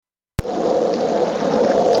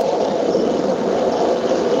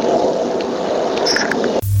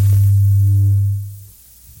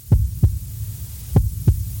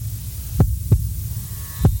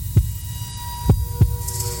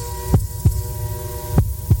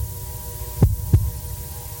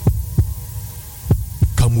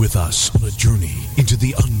with us on a journey into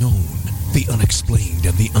the unknown, the unexplained,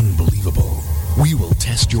 and the unbelievable. We will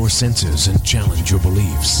test your senses and challenge your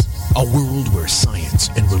beliefs. A world where science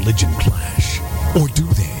and religion clash. Or do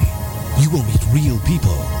they? You will meet real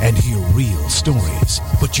people and hear real stories,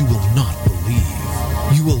 but you will not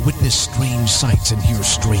believe. You will witness strange sights and hear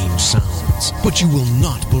strange sounds, but you will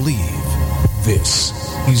not believe. This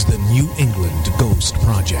is the New England Ghost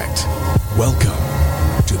Project. Welcome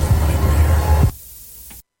to the nightmare.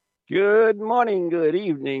 Good morning, good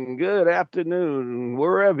evening, good afternoon,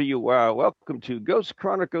 wherever you are. Welcome to Ghost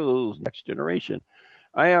Chronicles Next Generation.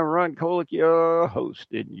 I am Ron Kolick, your host,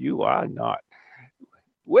 and you are not.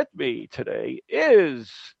 With me today is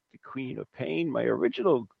the Queen of Pain, my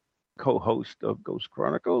original co-host of Ghost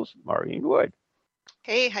Chronicles, Maureen Wood.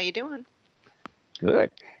 Hey, how you doing?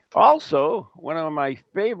 Good. Also, one of my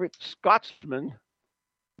favorite Scotsmen,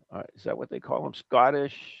 is that what they call him?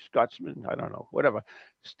 Scotsman? I don't know. Whatever.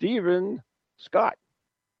 Stephen Scott.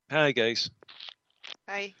 Hi, guys.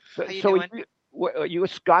 Hi. So, how you so doing? are you a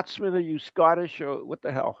Scotsman? Are you Scottish? Or what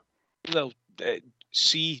the hell? Well,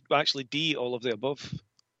 C, actually D, all of the above.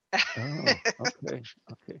 Oh, okay.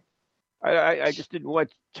 I just didn't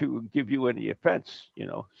want to give you any offense,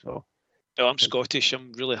 so. No, I'm Scottish.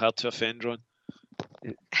 I'm really hard to offend, Ron.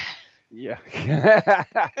 Yeah.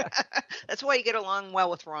 That's why you get along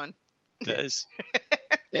well with Ron. It is.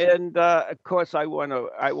 And of course, I want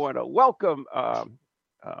to welcome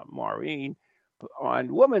Maureen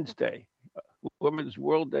on Women's Day, Women's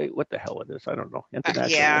World Day. What the hell it is? I don't know. International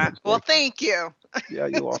Yeah. Women's Well, Day. Thank you. Yeah,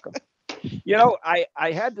 you're welcome.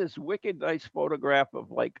 I had this wicked nice photograph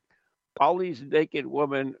of like all these naked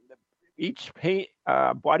women, each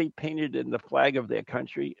body painted in the flag of their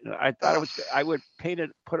country, and I thought I would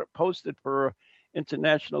post it for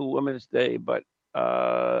International Women's Day, but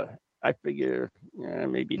I figure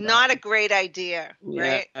maybe not a great idea,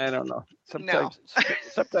 right? Yeah, I don't know. Sometimes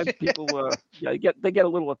people they get a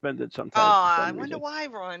little offended sometimes. Oh, I wonder why,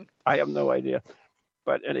 Ron. I have no idea.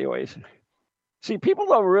 But anyways, see, people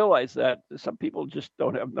don't realize that some people just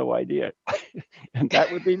don't have no idea, and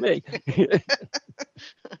that would be me.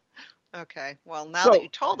 Okay. Well, now that you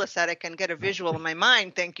told us that, I can get a visual in my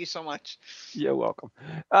mind. Thank you so much. You're welcome.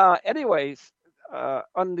 Anyways,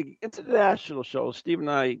 on the international show, Steve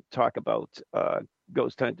and I talk about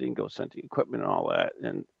ghost hunting equipment, and all that.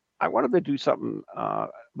 And I wanted to do something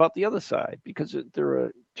about the other side, because there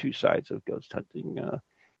are two sides of ghost hunting: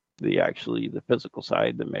 the physical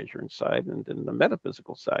side, the measuring side, and then the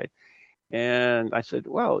metaphysical side. And I said,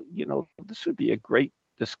 well, this would be a great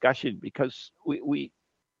discussion, because we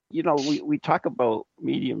talk about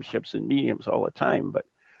mediumships and mediums all the time, but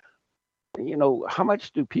how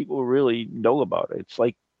much do people really know about it? It's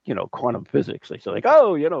like, quantum physics. They say like,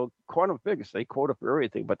 oh, quantum physics, they quote it for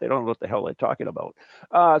everything, but they don't know what the hell they're talking about.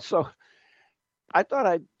 So I thought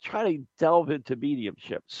I'd try to delve into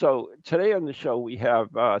mediumship. So today on the show, we have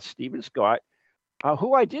Stephen Scott,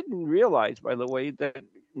 who I didn't realize, by the way, that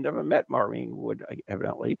never met Maureen Wood,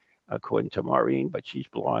 evidently, according to Maureen, but she's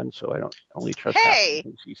blonde, so I don't only trust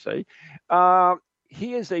anything she say.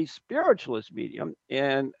 He is a spiritualist medium,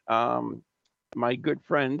 and my good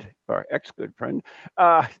friend, or ex-good friend,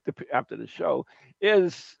 after the show,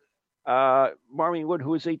 is Maureen Wood,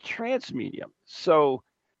 who is a trance medium. So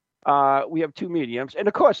we have two mediums, and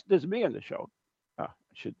of course, there's me on the show. I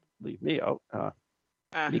should leave me out,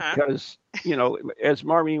 because, as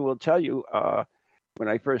Maureen will tell you, when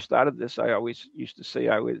I first started this, I always used to say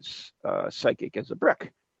I was psychic as a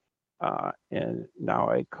brick. And now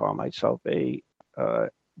I call myself a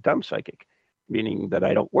dumb psychic, meaning that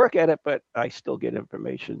I don't work at it, but I still get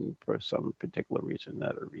information for some particular reason,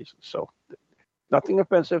 other reason. So nothing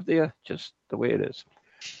offensive there, just the way it is.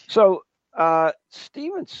 So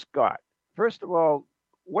Stephen Scott, first of all,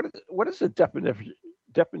 what is the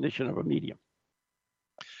definition of a medium?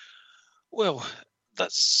 Well,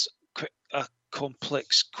 that's quite a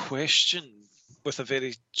complex question with a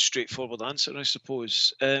very straightforward answer, I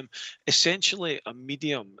suppose. Essentially, a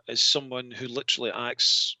medium is someone who literally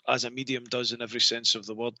acts as a medium does in every sense of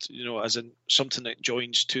the word, as in something that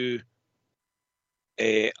joins two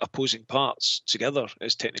opposing parts together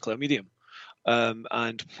is technically a medium.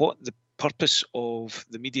 And what the purpose of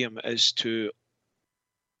the medium is to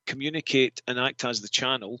communicate and act as the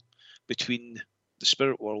channel between the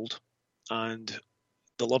spirit world and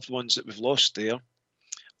the loved ones that we've lost there,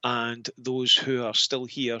 and those who are still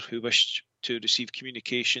here who wish to receive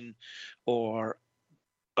communication or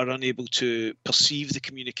are unable to perceive the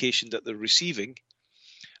communication that they're receiving,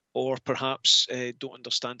 or perhaps don't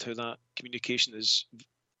understand how that communication is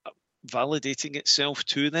validating itself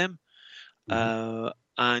to them.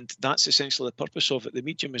 And that's essentially the purpose of it. The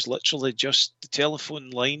medium is literally just the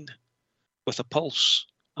telephone line with a pulse,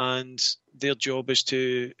 and their job is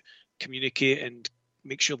to communicate and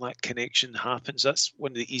make sure that connection happens. That's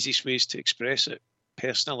one of the easiest ways to express it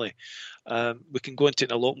personally. We can go into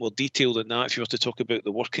it in a lot more detail than that if you were to talk about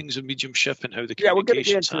the workings of mediumship and how the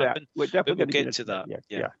communications happen. We're definitely going to get into that.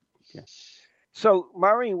 Yeah. So,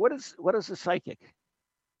 Maureen, what is a psychic?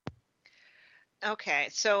 Okay,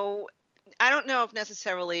 so I don't know if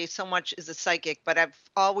necessarily so much is a psychic, but I've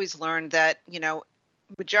always learned that,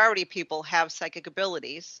 majority of people have psychic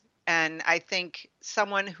abilities. And I think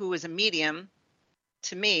someone who is a medium,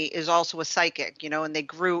 to me, is also a psychic, and they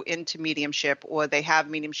grew into mediumship, or they have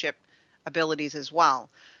mediumship abilities as well.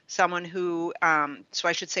 Someone who, so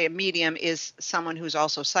I should say a medium is someone who's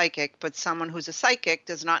also psychic, but someone who's a psychic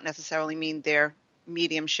does not necessarily mean they're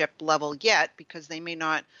mediumship level yet, because they may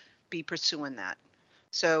not be pursuing that.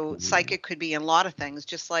 So psychic could be in a lot of things,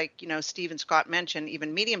 just like, Steve and Scott mentioned,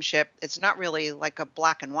 even mediumship, it's not really like a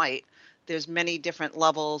black and white. There's many different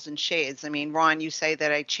levels and shades. I mean, Ron, you say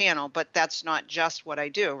that I channel, but that's not just what I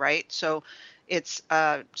do, right? So it's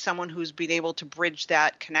someone who's been able to bridge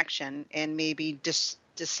that connection and maybe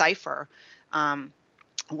decipher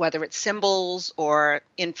whether it's symbols or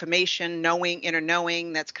information, inner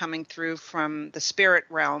knowing that's coming through from the spirit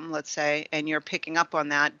realm, let's say, and you're picking up on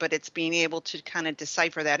that, but it's being able to kind of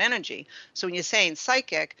decipher that energy. So when you're saying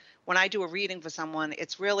psychic, when I do a reading for someone,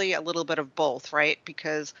 it's really a little bit of both, right?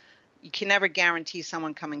 Because you can never guarantee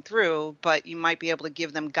someone coming through, but you might be able to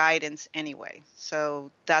give them guidance anyway. So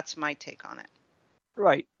that's my take on it.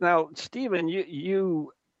 Right. Now, Stephen,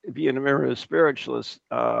 you being a mirror spiritualist,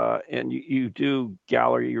 and you do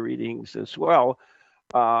gallery readings as well.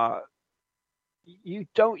 You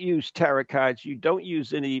don't use tarot cards. You don't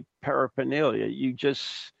use any paraphernalia. You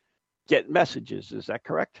just get messages. Is that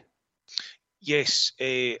correct? Yes.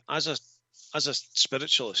 As a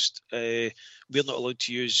spiritualist, we're not allowed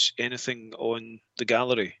to use anything on the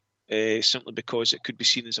gallery, simply because it could be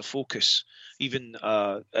seen as a focus. Even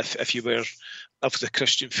if you were of the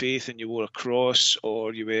Christian faith and you wore a cross,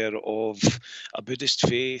 or you were of a Buddhist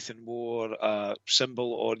faith and wore a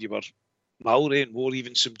symbol, or you were Maori and wore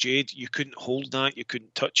even some jade, you couldn't hold that, you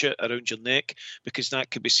couldn't touch it around your neck, because that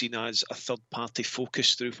could be seen as a third-party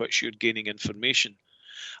focus through which you're gaining information.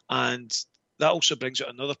 And that also brings out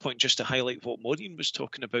another point, just to highlight what Maureen was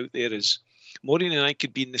talking about there, is Maureen and I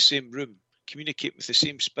could be in the same room, communicate with the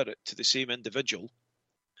same spirit to the same individual,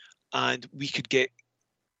 and we could get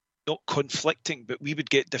not conflicting, but we would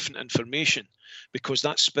get different information, because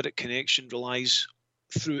that spirit connection relies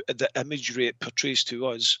through the imagery it portrays to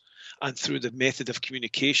us, and through the method of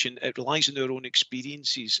communication, it relies on our own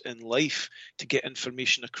experiences in life to get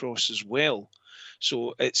information across as well.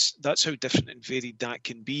 So that's how different and varied that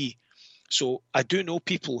can be. So I do know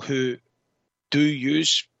people who do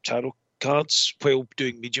use tarot cards while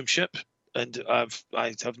doing mediumship, and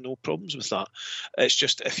I have no problems with that. It's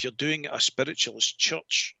just if you're doing a spiritualist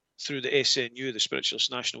church through the SNU, the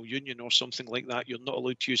Spiritualist National Union, or something like that, you're not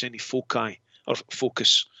allowed to use any foci or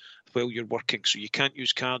focus while you're working. So you can't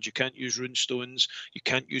use cards, you can't use rune stones, you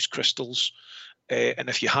can't use crystals, and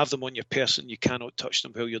if you have them on your person, you cannot touch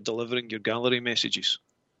them while you're delivering your gallery messages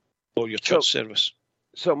or your church service.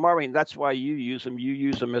 So, Maureen, that's why you use them. You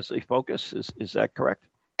use them as a focus. Is that correct?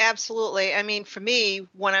 Absolutely. I mean, for me,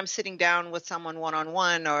 when I'm sitting down with someone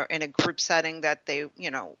one-on-one or in a group setting that they,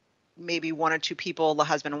 maybe one or two people, the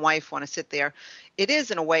husband and wife, want to sit there, it is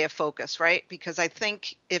in a way of focus, right? Because I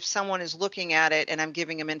think if someone is looking at it and I'm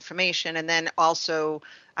giving them information, and then also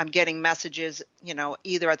I'm getting messages,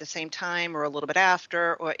 either at the same time or a little bit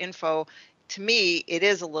after, or info, to me, it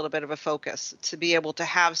is a little bit of a focus to be able to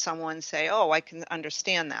have someone say, oh, I can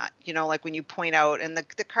understand that. Like when you point out, and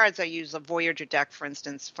the cards I use, the Voyager deck, for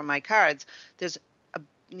instance, for my cards, there's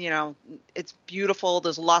it's beautiful.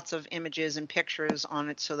 There's lots of images and pictures on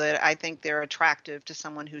it, so that I think they're attractive to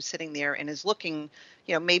someone who's sitting there and is looking,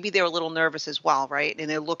 maybe they're a little nervous as well, right? And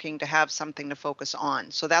they're looking to have something to focus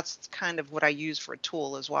on. So that's kind of what I use for a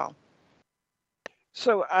tool as well.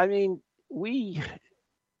 So, I mean,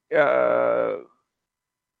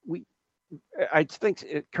 I think,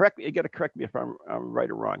 you got to correct me if I'm right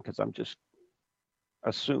or wrong, because I'm just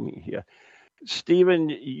assuming here. Stephen,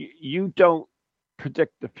 you don't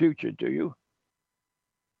predict the future, do you?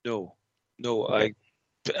 No. Okay.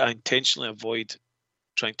 I intentionally avoid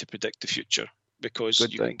trying to predict the future, because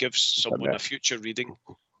you can give someone a future reading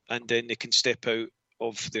and then they can step out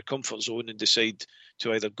of their comfort zone and decide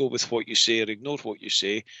to either go with what you say or ignore what you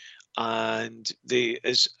say. And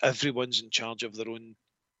everyone's in charge of their own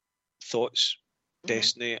thoughts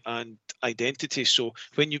destiny and identity. So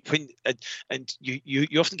when you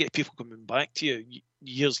often get people coming back to you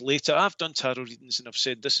years later. I've done tarot readings and I've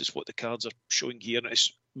said this is what the cards are showing here, and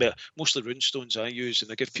it's mostly runestones I use,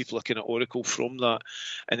 and I give people a kind of oracle from that,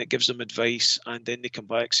 and it gives them advice, and then they come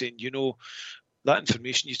back saying, you know, that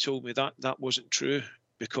information you told me, that wasn't true,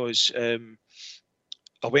 because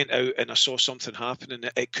I went out and I saw something happen,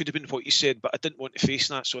 and it could have been what you said, but I didn't want to face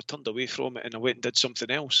that, so I turned away from it and I went and did something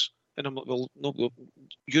else. And I'm like, well, no,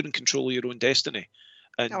 you're in control of your own destiny.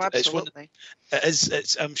 And absolutely.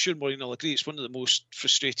 it's I'm sure Maureen will agree, it's one of the most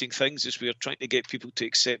frustrating things is we're trying to get people to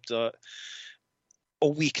accept that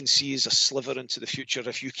all we can see is a sliver into the future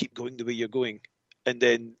if you keep going the way you're going. And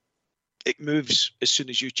then it moves as soon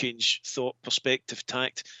as you change thought, perspective,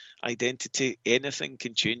 tact, identity. Anything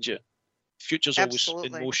can change it. Future's always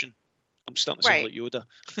in motion. I'm starting to sound like Yoda.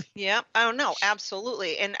 Yeah. Oh, no,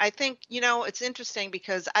 absolutely. And I think, it's interesting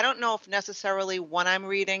because I don't know if necessarily when I'm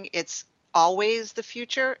reading, it's always the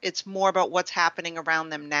future. It's more about what's happening around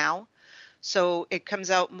them now. So it comes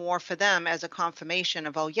out more for them as a confirmation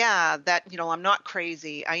of, oh, yeah, that, I'm not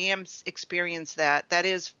crazy. I am experienced that. That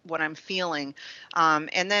is what I'm feeling.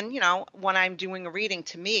 And then, when I'm doing a reading,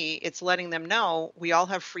 to me, it's letting them know we all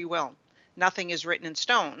have free will. Nothing is written in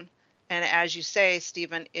stone. And as you say,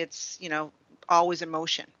 Stephen, it's, always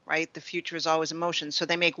emotion, right? The future is always emotion. So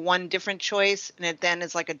they make one different choice and it then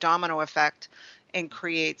is like a domino effect and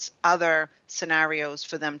creates other scenarios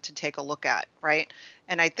for them to take a look at, right?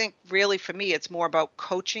 And I think really for me, it's more about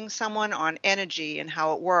coaching someone on energy and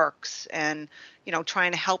how it works and,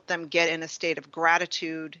 trying to help them get in a state of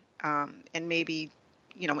gratitude and maybe,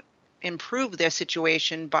 improve their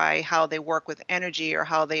situation by how they work with energy or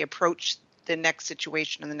how they approach the next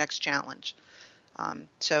situation and the next challenge.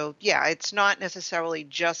 So yeah, it's not necessarily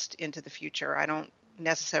just into the future. I don't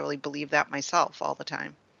necessarily believe that myself all the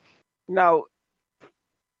time. Now,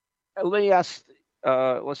 let me ask,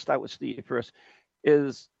 let's start with Steve first,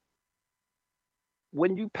 is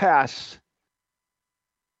when you pass,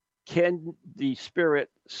 can the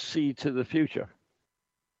spirit see to the future?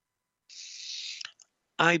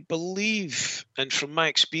 I believe, and from my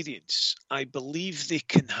experience, I believe they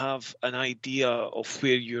can have an idea of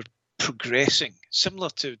where you're progressing, similar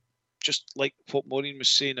to just like what Maureen was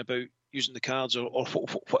saying about using the cards or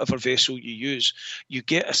whatever vessel you use. You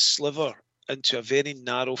get a sliver into a very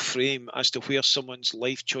narrow frame as to where someone's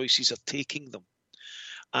life choices are taking them.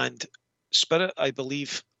 And spirit, I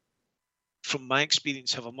believe, from my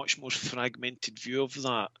experience, have a much more fragmented view of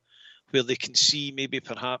that, where they can see maybe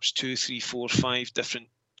perhaps 2, 3, 4, 5 different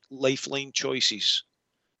lifeline choices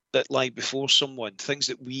that lie before someone, things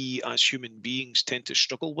that we as human beings tend to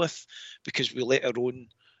struggle with because we let our own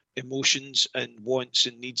emotions and wants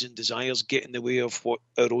and needs and desires get in the way of what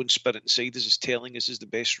our own spirit inside us is telling us is the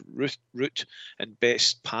best route and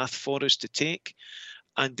best path for us to take.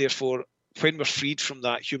 And therefore, when we're freed from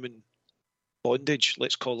that human bondage,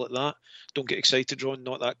 let's call it that. Don't get excited, Ron,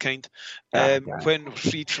 not that kind. When we're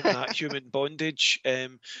freed from that human bondage,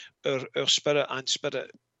 our spirit and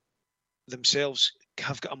spirit themselves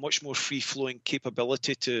have got a much more free-flowing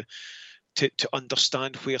capability to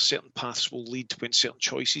understand where certain paths will lead when certain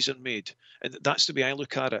choices are made. And that's the way I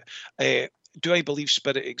look at it. Do I believe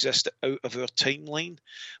spirit exists out of our timeline?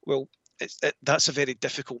 Well, that's a very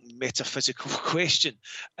difficult metaphysical question.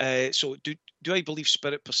 So do I believe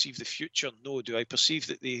spirit perceive the future? No. Do I perceive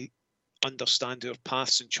that they understand our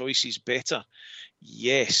paths and choices better?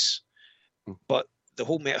 Yes. But the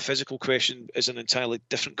whole metaphysical question is an entirely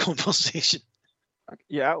different conversation.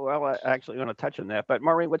 Yeah, well, I actually want to touch on that. But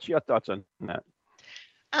Maureen, what's your thoughts on that?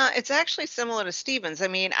 It's actually similar to Stephen's. I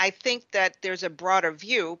mean, I think that there's a broader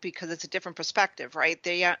view because it's a different perspective, right?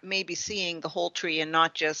 They may be seeing the whole tree and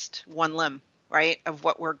not just one limb, right, of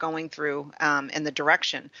what we're going through and the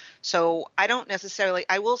direction. So I don't necessarily,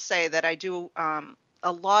 I will say that I do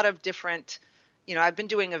a lot of different, I've been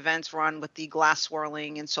doing events, Ron, with the glass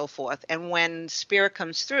swirling and so forth. And when spirit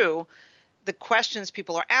comes through, the questions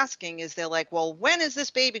people are asking is they're like, well, when is this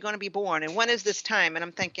baby going to be born? And when is this time? And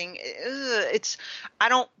I'm thinking, I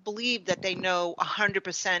don't believe that they know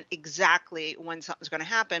 100% exactly when something's going to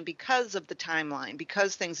happen because of the timeline,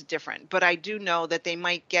 because things are different. But I do know that they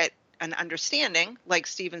might get an understanding, like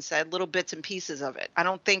Stephen said, little bits and pieces of it. I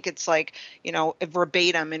don't think it's like,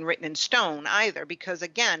 verbatim and written in stone either, because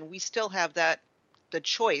again, we still have the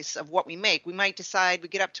choice of what we make. We might decide, we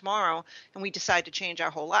get up tomorrow and we decide to change our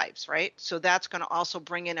whole lives, right? So that's going to also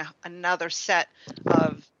bring in another set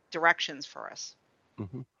of directions for us.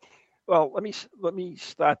 Mm-hmm. Well, let me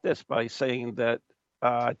start this by saying that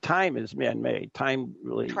time is man-made. Time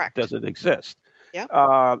really doesn't exist.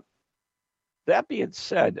 Yeah. that being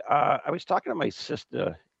said, I was talking to my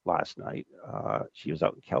sister last night. She was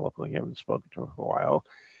out in California. I haven't spoken to her for a while.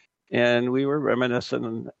 And we were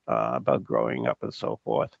reminiscing about growing up and so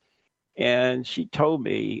forth. And she told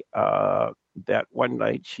me that one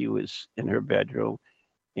night she was in her bedroom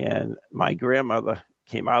and my grandmother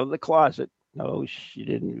came out of the closet. No, she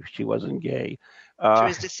didn't. She wasn't gay. She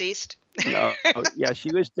was deceased. No, yeah,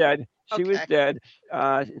 she was dead. She was Okay.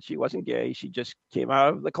 dead. She wasn't gay. She just came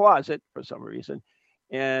out of the closet for some reason.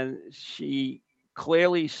 And she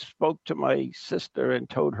clearly spoke to my sister and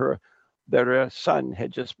told her that her son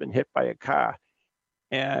had just been hit by a car.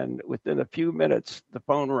 And within a few minutes, the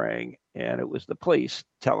phone rang, and it was the police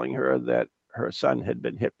telling her that her son had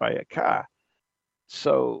been hit by a car.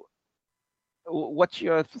 So, what's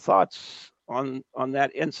your thoughts on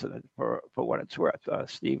that incident for what it's worth?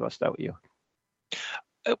 Steve, I'll start with you.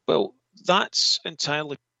 Well, that's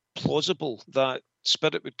entirely plausible that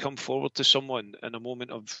spirit would come forward to someone in a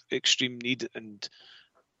moment of extreme need and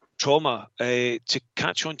trauma. To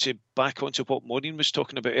catch on to back onto what Maureen was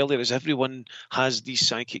talking about earlier, is everyone has these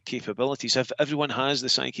psychic capabilities. If everyone has the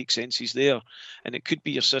psychic senses there, and it could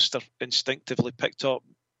be your sister instinctively picked up,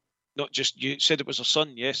 not just, you said it was her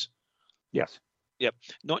son, yes? Yes. Yep.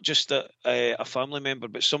 Not just a family member,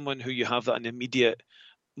 but someone who you have that an immediate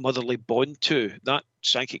motherly bond to. That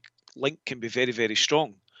psychic link can be very, very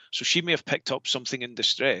strong. So she may have picked up something in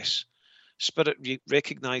distress. Spirit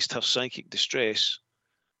recognized her psychic distress.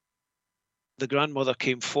 The grandmother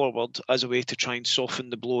came forward as a way to try and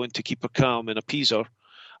soften the blow and to keep her calm and appease her.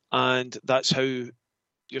 And that's how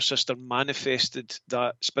your sister manifested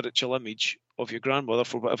that spiritual image of your grandmother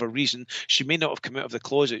for whatever reason. She may not have come out of the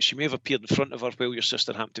closet. She may have appeared in front of her while your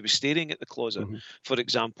sister happened to be staring at the closet, for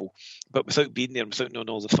example. But without being there, without knowing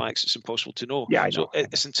all the facts, it's impossible to know. Yeah, I know. So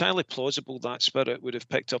it's entirely plausible that spirit would have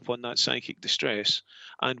picked up on that psychic distress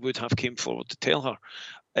and would have came forward to tell her.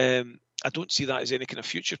 I don't see that as any kind of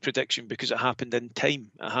future prediction because it happened in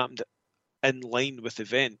time. It happened in line with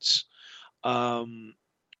events.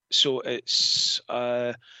 So it's,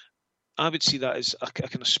 I would see that as a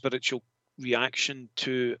kind of spiritual reaction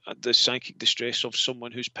to the psychic distress of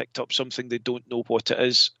someone who's picked up something they don't know what it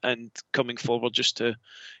is and coming forward just to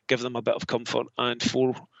give them a bit of comfort and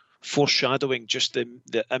foreshadowing just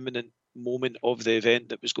the imminent moment of the event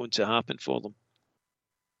that was going to happen for them.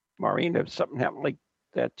 Maureen, if something happened like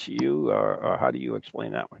that to you, or how do you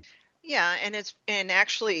explain that one? Yeah, and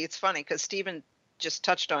actually it's funny because Stephen just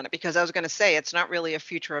touched on it, because I was going to say it's not really a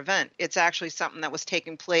future event. It's actually something that was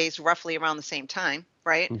taking place roughly around the same time,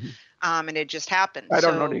 right? And it just happened. I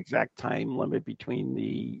don't know the exact time limit between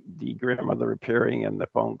the grandmother appearing and the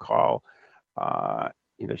phone call.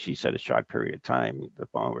 She said a short period of time. The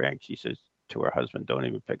phone rang. She says to her husband, "Don't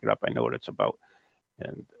even pick it up. I know what it's about."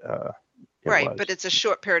 And right, but it's a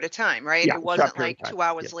short period of time, right? Yeah, it wasn't like 2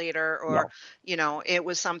 hours later, or no. It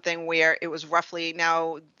was something where it was roughly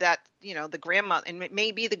now that the grandmother, and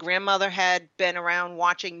maybe the grandmother had been around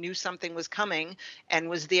watching, knew something was coming, and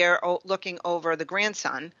was there looking over the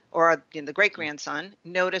grandson or the great grandson,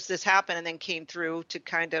 noticed this happen, and then came through to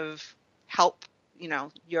kind of help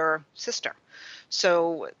your sister.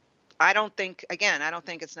 So I don't think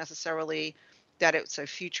it's necessarily that it's a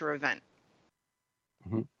future event.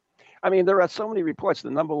 I mean, there are so many reports. The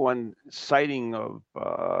number one sighting of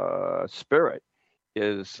spirit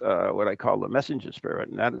is what I call the messenger spirit,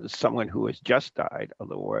 and that is someone who has just died. In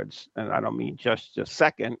other words, and I don't mean just a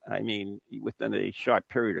second. I mean within a short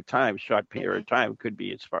period of time. Short period of time could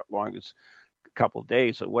be as far long as a couple of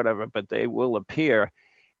days or whatever, but they will appear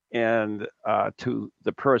and to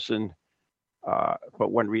the person for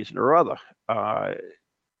one reason or other.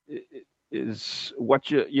 Is what's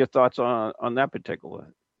your thoughts on that particular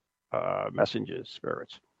messenger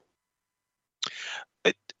spirits?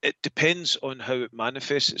 It depends on how it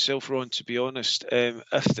manifests itself, Ron, to be honest.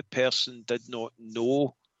 If the person did not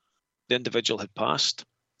know the individual had passed,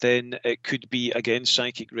 then it could be, again,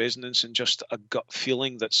 psychic resonance and just a gut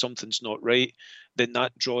feeling that something's not right. Then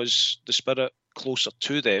that draws the spirit closer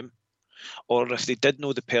to them. Or if they did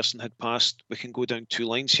know the person had passed, we can go down two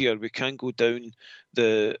lines here. We can go down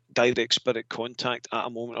the direct spirit contact at a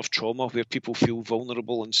moment of trauma where people feel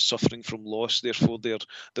vulnerable and suffering from loss. Therefore, their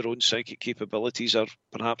own psychic capabilities are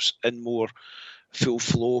perhaps in more full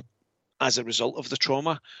flow as a result of the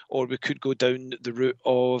trauma. Or we could go down the route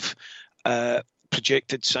of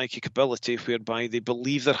projected psychic ability, whereby they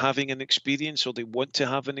believe they're having an experience, or they want to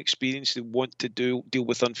have an experience, they want to deal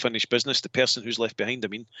with unfinished business, the person who's left behind,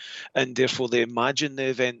 and therefore they imagine the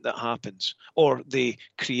event that happens, or they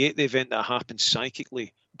create the event that happens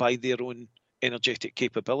psychically by their own energetic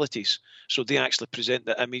capabilities. So they actually present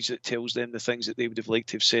the image that tells them the things that they would have liked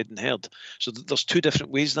to have said and heard. So there's two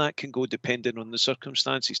different ways that can go depending on the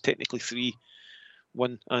circumstances. Technically three,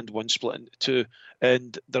 one and one split into two.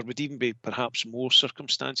 And there would even be perhaps more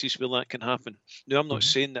circumstances where that can happen. Now, I'm not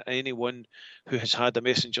saying that anyone who has had a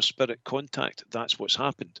messenger spirit contact, that's what's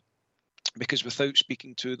happened. Because without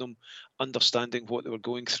speaking to them, understanding what they were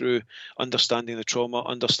going through, understanding the trauma,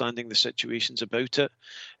 understanding the situations about it,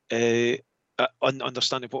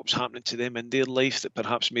 understanding what was happening to them in their life that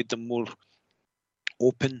perhaps made them more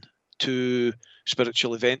open to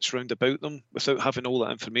spiritual events round about them, without having all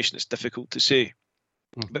that information, it's difficult to say.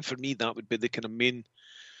 But for me, that would be the kind of main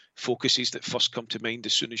focuses that first come to mind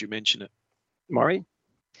as soon as you mention it. Maureen?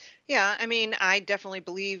 Yeah, I mean, I definitely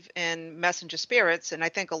believe in messenger spirits, and I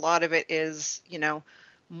think a lot of it is,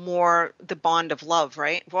 more the bond of love,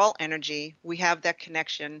 right? We're all energy. We have that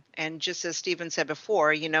connection. And just as Stephen said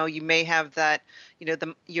before, you may have that,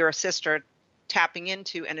 your sister tapping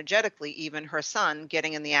into energetically, even her son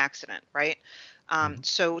getting in the accident, right?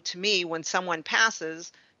 So to me, when someone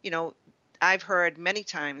passes, I've heard many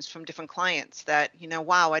times from different clients that,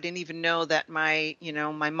 wow, I didn't even know that my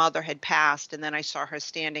mother had passed, and then I saw her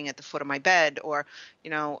standing at the foot of my bed. Or,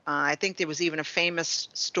 I think there was even a famous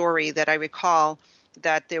story that I recall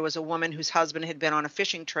that there was a woman whose husband had been on a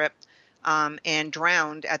fishing trip and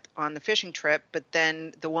drowned on the fishing trip. But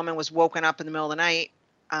then the woman was woken up in the middle of the night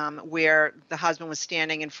where the husband was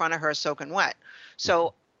standing in front of her soaking wet.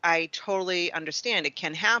 So I totally understand it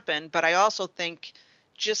can happen, but I also think,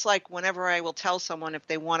 just like whenever I will tell someone if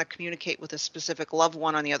they want to communicate with a specific loved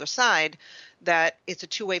one on the other side, that it's a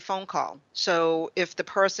two-way phone call. So if the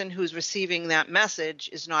person who's receiving that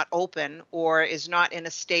message is not open or is not in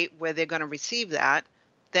a state where they're going to receive that,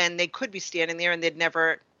 then they could be standing there and they'd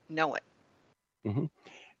never know it. Mm-hmm.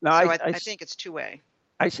 Now, so I think it's two-way.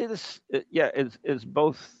 I see this, is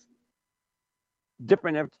both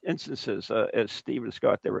different instances. As Stephen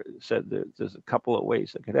Scott said, there's a couple of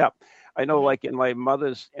ways that could help. I know, like in my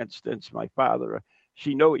mother's instance, my father,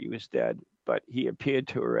 she knew he was dead, but he appeared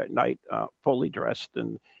to her at night fully dressed,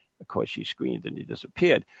 and of course she screamed and he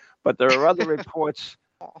disappeared. But there are other reports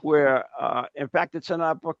where, in fact, it's in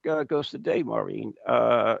our book, Ghost of Day, Maureen.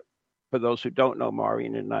 For those who don't know,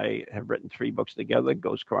 Maureen and I have written 3 books together: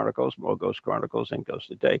 Ghost Chronicles, More Ghost Chronicles, and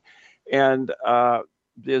Ghost of Day. And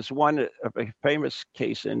there's one of a famous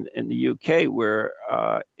case in the UK where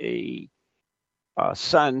a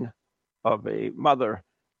son of a mother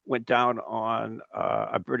went down on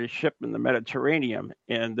a British ship in the Mediterranean,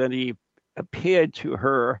 and then he appeared to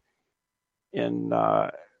her in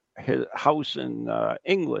his house in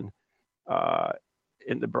England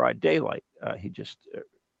in the broad daylight. He just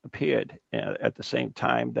appeared at the same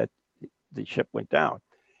time that the ship went down.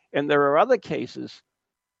 And there are other cases,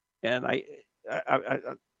 and I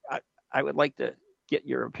would like to get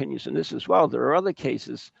your opinions on this as well. There are other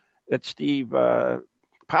cases that Steve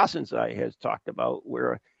Parsons has talked about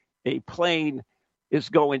where a plane is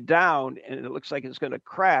going down and it looks like it's going to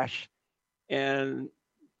crash, and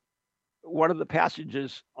one of the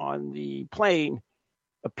passengers on the plane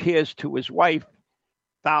appears to his wife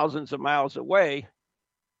thousands of miles away,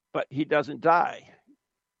 but he doesn't die.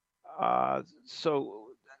 So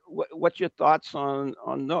what's your thoughts on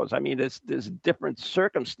those? I mean, there's different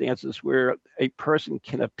circumstances where a person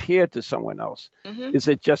can appear to someone else. Mm-hmm. Is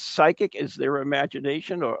it just psychic? Is there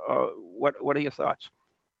imagination, or what are your thoughts?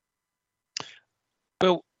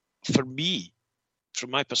 Well, for me,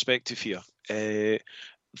 from my perspective here,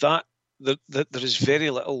 that there is very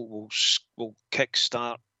little will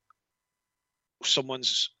kickstart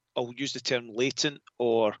someone's, I'll use the term latent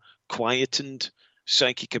or quietened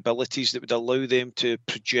psychic abilities that would allow them to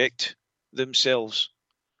project themselves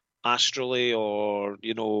astrally or,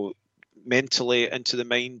 mentally into the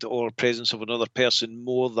mind or presence of another person,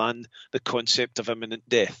 more than the concept of imminent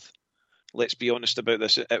death. Let's be honest about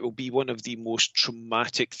this. It will be one of the most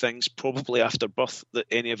traumatic things, probably after birth, that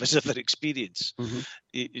any of us ever experience.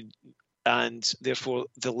 Mm-hmm. And therefore,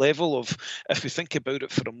 the level of, if we think about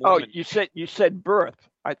it for a moment. Oh, you said birth.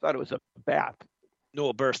 I thought it was a bath.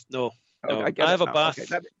 No, birth. No. No, I have a bath.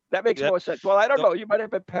 Okay. That makes more sense. Well, I don't know. You might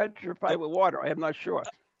have been petrified with water. I am not sure.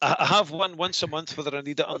 I have one once a month, whether I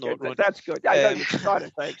need it or not. Ron. That's good. I know you're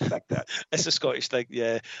Scottish. I expect that. It's a Scottish thing,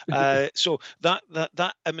 yeah. So that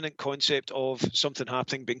imminent concept of something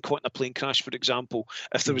happening, being caught in a plane crash, for example,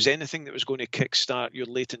 if there was anything that was going to kickstart your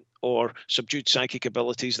latent or subdued psychic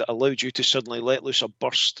abilities that allowed you to suddenly let loose a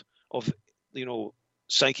burst of,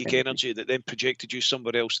 psychic energy that then projected you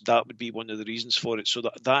somewhere else, that would be one of the reasons for it. So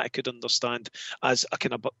that I could understand as a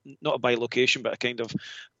kind of, not a bilocation, but a kind of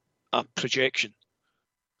a projection.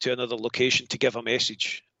 to another location to give a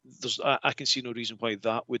message. I can see no reason why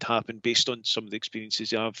that would happen based on some of the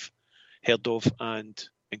experiences I've heard of and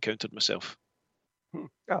encountered myself.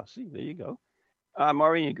 Oh, see, there you go.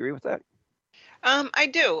 Maureen, you agree with that? I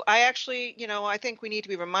do. I actually, I think we need to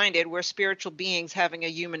be reminded we're spiritual beings having a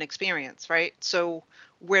human experience, right? So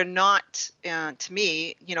we're not, to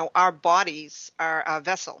me, our bodies are a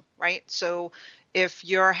vessel, right? So if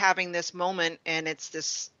you're having this moment and it's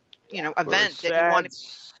this, event that you want to...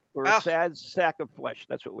 We're a sad sack of flesh.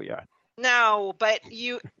 That's what we are. No, but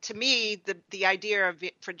to me, the idea of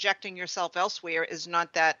projecting yourself elsewhere is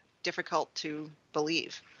not that difficult to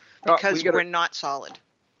believe because we're not solid.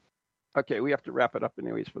 Okay, we have to wrap it up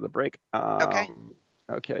anyways for the break. Okay.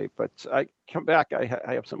 Okay, but I come back.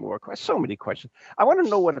 I have some more questions. So many questions. I want to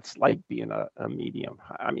know what it's like being a medium.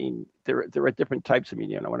 I mean, there are different types of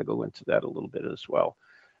medium. I want to go into that a little bit as well.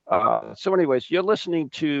 So anyways, you're listening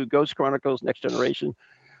to Ghost Chronicles Next Generation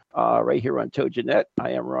right here on TogiNet. I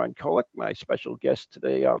am Ron Kolek. My special guests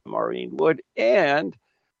today are Maureen Wood and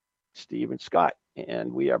Stephen Scott.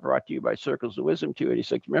 And we are brought to you by Circles of Wisdom,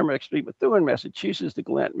 286 Merrimack Street, Methuen, Massachusetts, the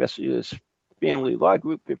Gallant Messages Family Law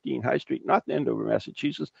Group, 15 High Street, North Andover,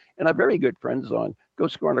 Massachusetts, and our very good friends on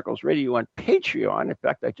Ghost Chronicles Radio on Patreon. In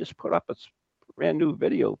fact, I just put up a brand new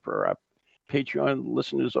video for our Patreon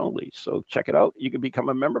listeners only. So check it out. You can become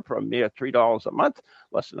a member for a mere $3 a month,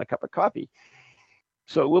 less than a cup of coffee.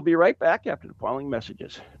 So we'll be right back after the following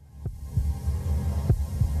messages.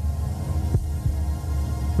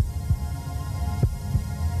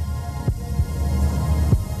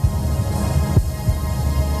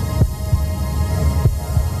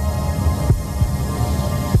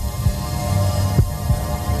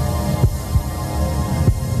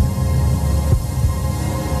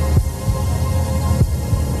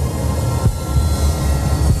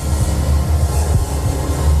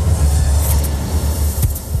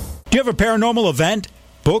 Do you have a paranormal event,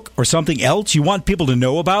 book, or something else you want people to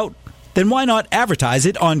know about? Then why not advertise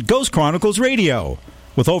it on Ghost Chronicles Radio?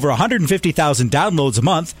 With over 150,000 downloads a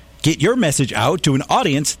month, get your message out to an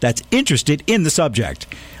audience that's interested in the subject.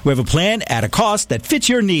 We have a plan at a cost that fits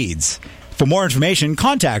your needs. For more information,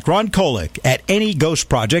 contact Ron Kolek at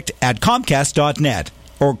anyghostproject@comcast.net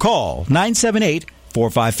or call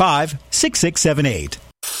 978-455-6678.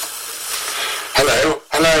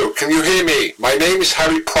 Hello, can you hear me? My name is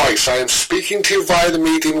Harry Price. I am speaking to you via the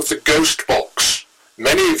medium of the Ghost Box.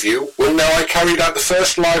 Many of you will know I carried out the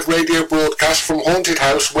first live radio broadcast from Haunted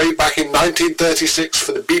House way back in 1936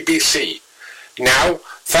 for the BBC. Now,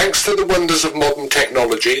 thanks to the wonders of modern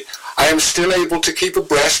technology, I am still able to keep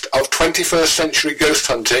abreast of 21st century ghost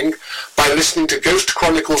hunting by listening to Ghost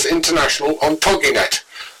Chronicles International on TogiNet,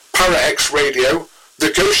 ParaX Radio,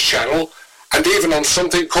 the Ghost Channel, and even on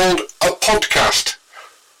something called a podcast.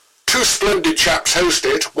 Two splendid chaps host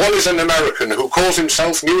it. One is an American who calls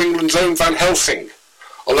himself New England's own Van Helsing,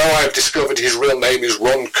 although I have discovered his real name is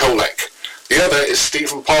Ron Kolek. The other is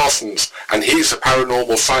Stephen Parsons, and he's a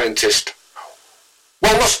paranormal scientist.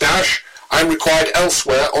 Well, mustache, I'm required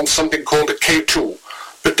elsewhere on something called a K2.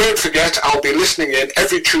 But don't forget, I'll be listening in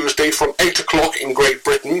every Tuesday from 8 o'clock in Great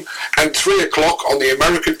Britain and 3 o'clock on the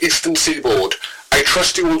American Eastern Seaboard. I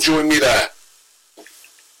trust you will join me there.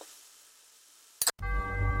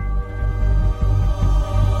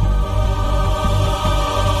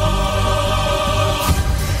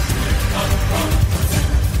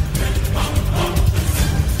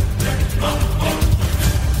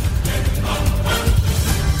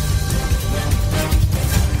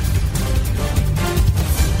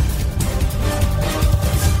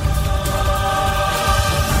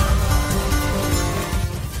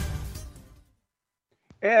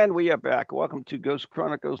 And we are back. Welcome to Ghost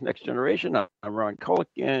Chronicles Next Generation. I'm Ron Kolek,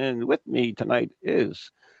 and with me tonight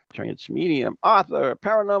is trance medium, author,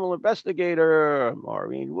 paranormal investigator,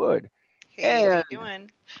 Maureen Wood. Hey, how you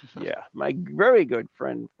doing? Yeah, my very good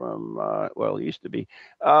friend from, he used to be,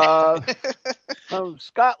 from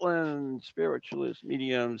Scotland, spiritualist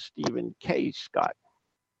medium, Stephen K. Scott.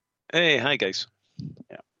 Hey, hi, guys.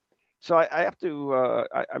 Yeah. So I have to,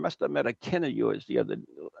 I must have met a kin of yours the other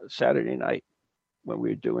Saturday night when we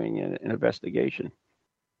were doing an investigation.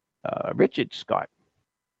 Richard Scott.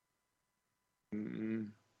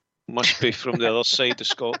 Must be from the other side of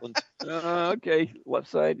Scotland. Okay, left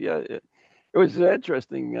side, yeah. It was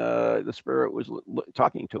interesting. The spirit was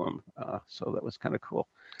talking to him, so that was kind of cool.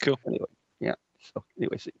 Cool. Anyway, yeah. So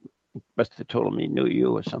anyways, it must have told him he knew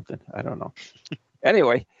you or something. I don't know.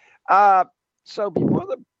 Anyway, so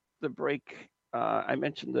before the break, I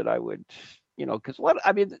mentioned that I would, because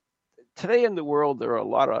today in the world, there are a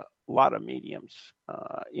lot of mediums.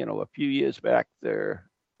 A few years back, there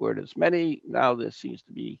where there's many, now there seems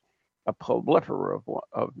to be a proliferation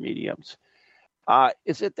of mediums.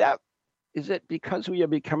 Is it because we are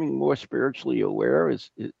becoming more spiritually aware? Is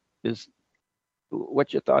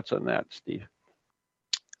what's your thoughts on that, Steve?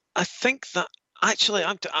 I think that actually,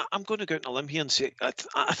 I'm going to go out on a limb here and say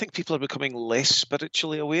I think people are becoming less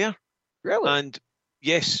spiritually aware. Really? And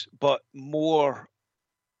yes, but more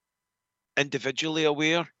individually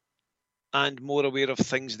aware and more aware of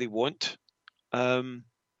things they want.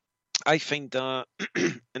 I find that,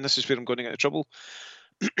 and this is where I'm going to get into trouble,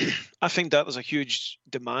 I find that there's a huge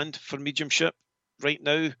demand for mediumship right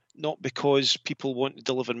now, not because people want to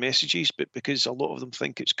deliver messages, but because a lot of them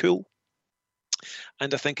think it's cool.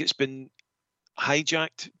 And I think it's been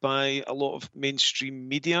hijacked by a lot of mainstream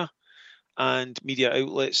media and media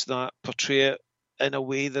outlets that portray it in a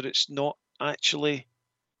way that it's not actually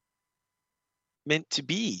meant to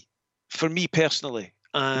be, for me personally.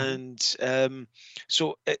 And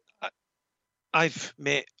so I've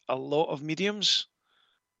met a lot of mediums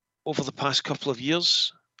over the past couple of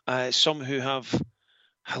years. Some who have,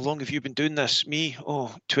 how long have you been doing this? Me?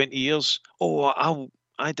 20 years.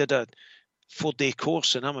 I did a 4-day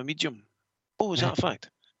course and I'm a medium. Oh, is that a fact?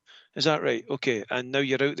 Is that right? Okay. And now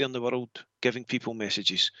you're out there in the world giving people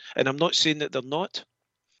messages. And I'm not saying that they're not.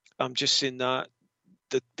 I'm just saying that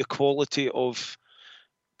the quality of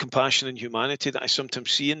compassion and humanity that I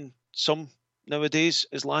sometimes see in some nowadays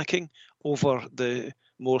is lacking over the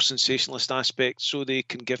more sensationalist aspects, so they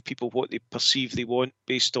can give people what they perceive they want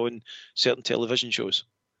based on certain television shows.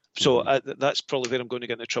 So that's probably where I'm going to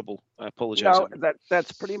get into trouble. I apologize. No,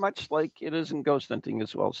 that's pretty much like it is in ghost hunting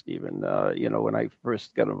as well, Stephen. When I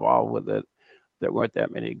first got involved with it, there weren't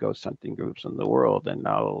that many ghost hunting groups in the world, and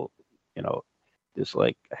now, there's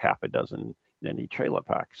like a half a dozen in any trailer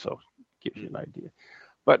park. So it gives you an idea.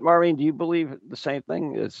 But Maureen, do you believe the same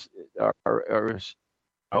thing?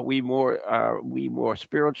 Are we more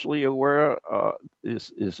spiritually aware?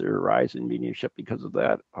 Is there a rise in mediumship because of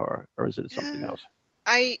that, or is it something else?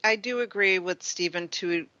 I do agree with Stephen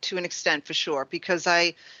to an extent, for sure, because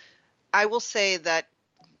I will say that,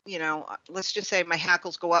 let's just say my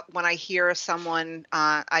hackles go up when I hear someone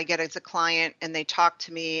I get as a client and they talk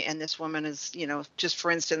to me, and this woman is, just for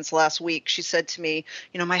instance, last week, she said to me,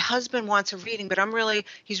 my husband wants a reading, but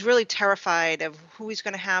he's really terrified of who he's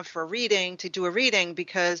going to have for a reading, to do a reading,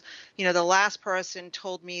 because, the last person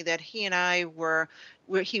told me that he and I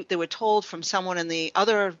they were told from someone in the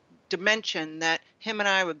other dimension that him and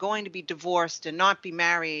I were going to be divorced and not be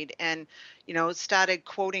married, and started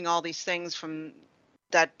quoting all these things from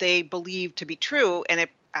that they believed to be true, and it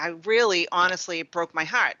broke my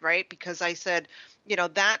heart, right? Because I said,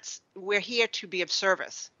 we're here to be of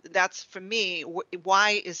service. That's, for me,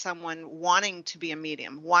 why is someone wanting to be a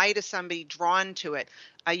medium? Why is somebody drawn to it?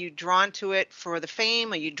 Are you drawn to it for the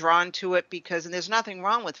fame? Are you drawn to it because, and there's nothing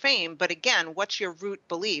wrong with fame, but again, what's your root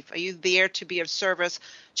belief? Are you there to be of service,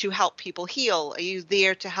 to help people heal? Are you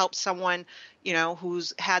there to help someone,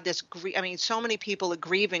 who's had this grief? I mean, so many people are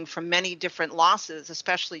grieving from many different losses,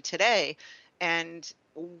 especially today. And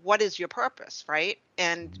what is your purpose, right?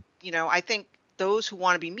 And, I think those who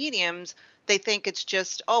want to be mediums, they think it's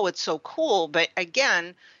just, it's so cool. But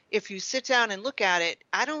again, if you sit down and look at it,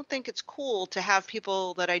 I don't think it's cool to have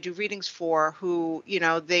people that I do readings for who,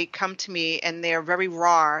 they come to me and they're very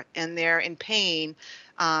raw and they're in pain.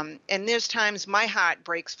 And there's times my heart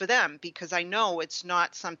breaks for them because I know it's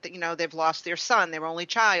not something, they've lost their son, their only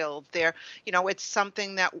child. It's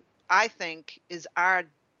something that I think is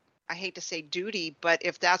I hate to say duty, but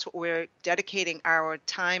if that's what we're dedicating our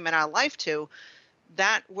time and our life to,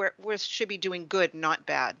 that we should be doing good, not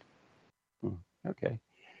bad. Okay.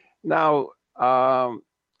 Now,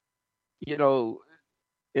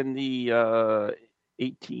 in the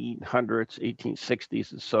 1800s,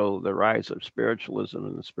 1860s, and so the rise of spiritualism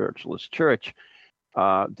in the spiritualist church,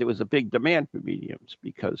 there was a big demand for mediums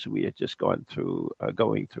because we had just going through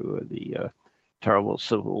the terrible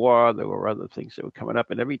Civil War. There were other things that were coming up,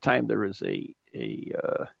 and every time there is a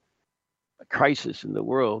crisis in the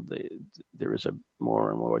world, there is a more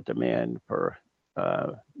and more demand for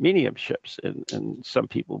mediumships, and some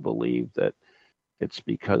people believe that it's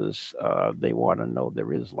because they want to know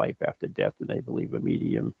there is life after death, and they believe a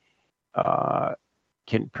medium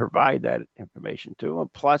can provide that information to them.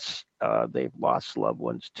 Plus, they've lost loved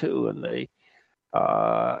ones too, and they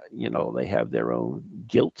have their own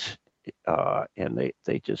guilt. And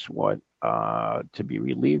they just want to be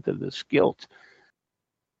relieved of this guilt.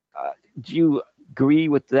 Do you agree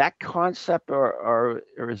with that concept, or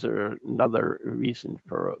is there another reason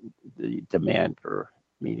for the demand for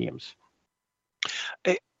mediums?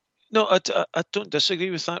 No, I don't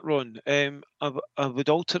disagree with that, Ron. I would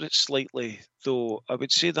alter it slightly, though. I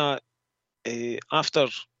would say that after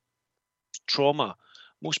trauma,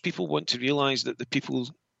 most people want to realise that the people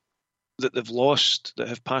that they've lost, that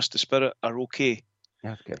have passed the spirit, are okay.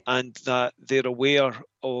 Okay. And that they're aware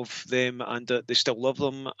of them, and that they still love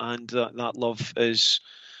them, and that love is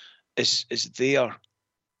there.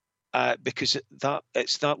 Because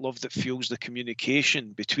it's that love that fuels the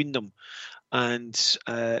communication between them, and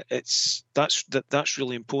that's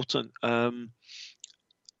really important.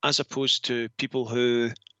 As opposed to people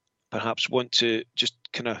who perhaps want to just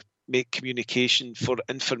kind of make communication for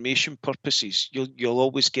information purposes. You'll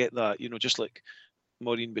always get that, just like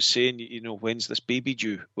Maureen was saying, when's this baby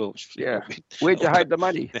due? Well, yeah. Where'd you hide the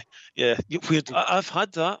money? Yeah, I've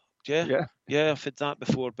had that. Yeah, I've had that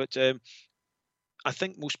before. But I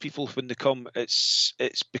think most people, when they come, it's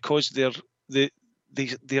because they're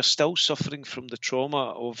still suffering from the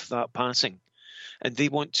trauma of that passing, and they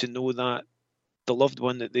want to know that the loved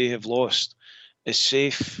one that they have lost is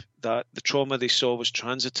safe, that the trauma they saw was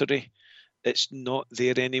transitory, it's not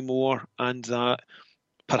there anymore, and that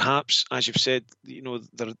perhaps, as you've said,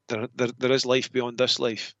 there is life beyond this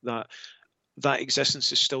life, that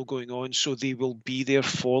existence is still going on, so they will be there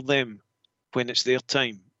for them when it's their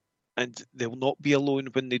time, and they'll not be alone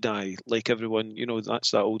when they die, like everyone, that's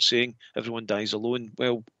that old saying, everyone dies alone.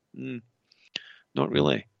 Well, not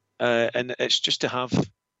really. And it's just to have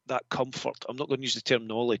that comfort. I'm not going to use the term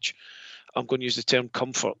knowledge. I'm going to use the term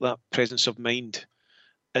comfort, that presence of mind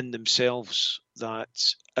in themselves, that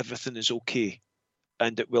everything is okay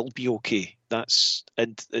and it will be okay.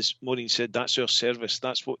 And as Maureen said, that's our service.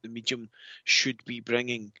 That's what the medium should be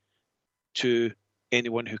bringing to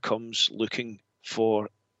anyone who comes looking for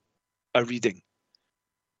a reading.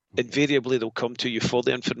 Invariably, they'll come to you for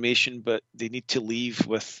the information, but they need to leave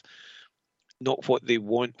with not what they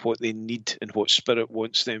want, what they need, and what spirit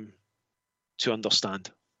wants them to understand.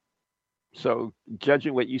 So,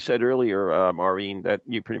 judging what you said earlier, Maureen, that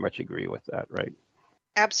you pretty much agree with that, right?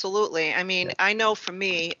 Absolutely. I mean, I know for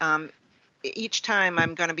me, each time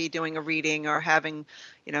I'm going to be doing a reading or having,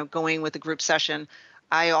 going with a group session,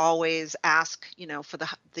 I always ask, for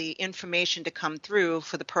the information to come through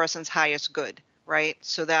for the person's highest good, right?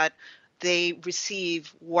 So that they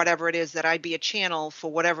receive whatever it is, that I be a channel for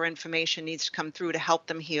whatever information needs to come through to help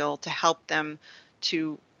them heal, to help them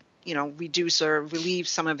to, reduce or relieve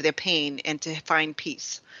some of their pain and to find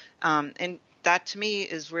peace. And that to me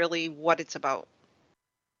is really what it's about.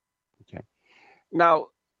 Okay. Now,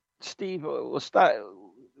 Steve, we'll start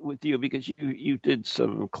with you because you did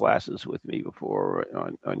some classes with me before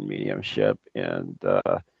on mediumship, and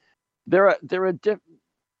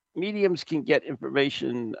mediums can get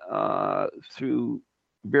information through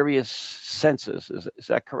various senses. Is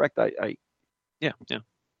that correct? Yeah.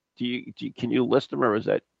 Can you list them, or is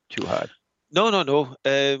that too hard? No.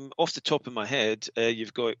 Off the top of my head,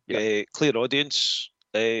 you've got clairaudience,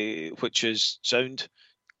 which is sound,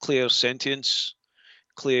 clairsentience,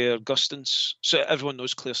 clairgustance. So everyone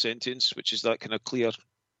knows clairsentience, which is that kind of clear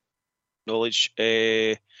knowledge.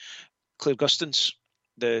 Clairgustance,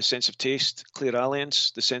 the sense of taste.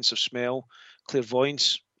 Clairalience, the sense of smell.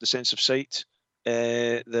 Clairvoyance, the sense of sight.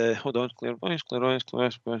 Clairvoyance,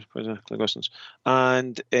 clairgustance,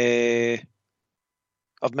 and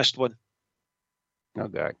I've missed one.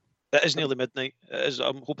 Okay. It is nearly midnight.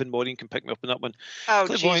 I'm hoping Maureen can pick me up on that one. Oh,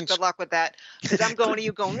 geez, good luck with that. Because I'm going to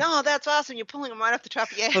you going, no, that's awesome. You're pulling them right off the top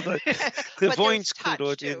of your head. Clairvoyance,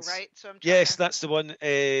 clairaudience. Right? So yes, that's the one.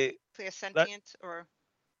 Clairsentient or?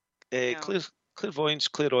 Clairvoyance,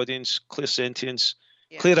 clairaudience, clairsentience,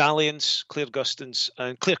 clairalience, clairgustance,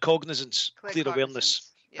 and claircognizance, clear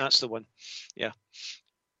awareness. Yeah. That's the one. Yeah.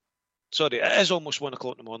 Sorry, it is almost 1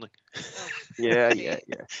 o'clock in the morning. Oh. Yeah.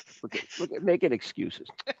 Look at making excuses.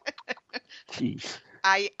 Jeez.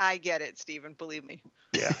 I get it, Stephen. Believe me.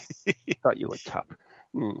 Yeah. Thought you were tough.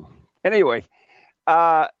 Anyway,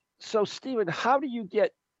 so Stephen, how do you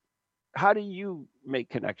make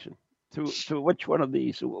connection to which one of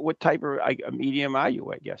these? What type of a medium are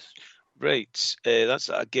you, I guess? Right. That's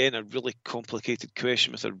again a really complicated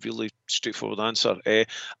question with a really straightforward answer.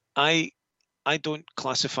 I don't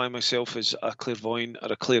classify myself as a clairvoyant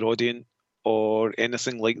or a clairaudient or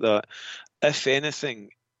anything like that. If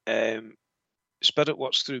anything, spirit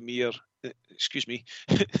works through me, or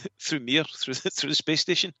through the space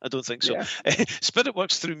station. I don't think so. Yeah. Spirit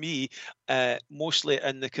works through me mostly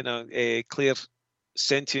in the kind of clair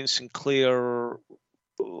sentience and clair.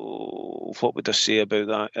 What would I say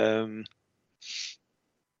about that?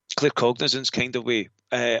 Claircognizance kind of way.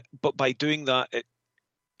 But by doing that,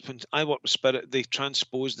 when I work with spirit, they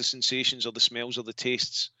transpose the sensations or the smells or the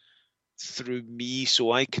tastes through me,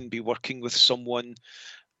 so I can be working with someone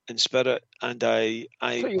in spirit, and I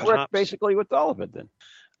So you perhaps work basically with all of it then?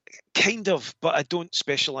 kind of, but I don't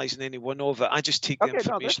specialize in any one of it. I just take the Okay, no, that's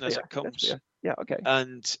information as fair. it comes. That's fair. Yeah, okay.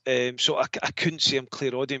 And so I couldn't say I'm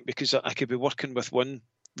clairaudient, because I could be working with one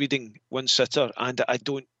sitter, and I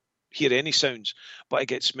don't hear any sounds, but I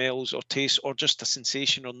get smells or tastes or just a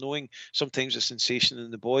sensation or knowing, sometimes a sensation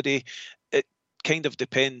in the body. It kind of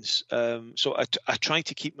depends. So I try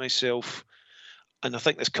to keep myself, and I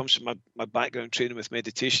think this comes from my background training with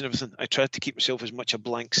meditation and everything, I try to keep myself as much a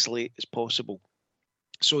blank slate as possible,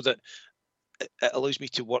 so that it allows me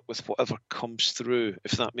to work with whatever comes through,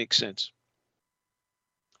 if that makes sense.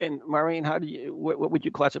 And Maureen, what would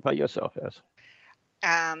you classify yourself as?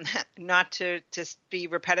 Not to be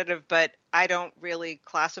repetitive, but I don't really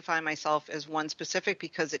classify myself as one specific,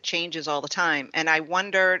 because it changes all the time. And I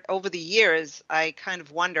wondered over the years, I kind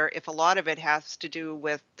of wonder if a lot of it has to do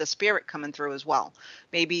with the spirit coming through as well.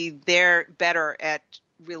 Maybe they're better at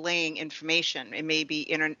relaying information. It may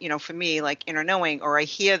be for me, like inner knowing, or I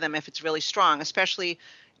hear them if it's really strong, especially,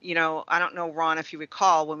 I don't know, Ron, if you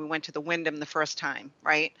recall when we went to the Wyndham the first time,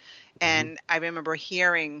 right? And I remember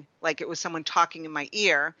hearing like it was someone talking in my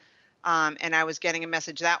ear, and I was getting a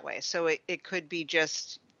message that way. So it could be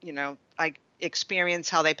just, I experience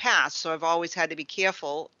how they pass. So I've always had to be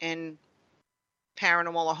careful in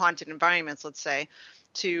paranormal or haunted environments, let's say,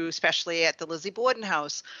 especially at the Lizzie Borden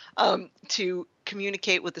house, to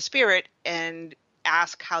communicate with the spirit and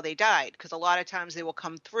ask how they died, because a lot of times they will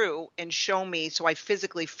come through and show me, so I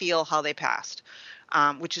physically feel how they passed,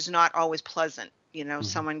 which is not always pleasant.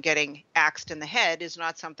 Someone getting axed in the head is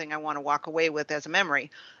not something I want to walk away with as a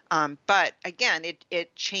memory. But again,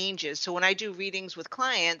 it changes. So when I do readings with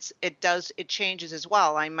clients, it changes as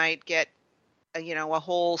well. I might get a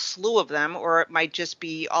whole slew of them, or it might just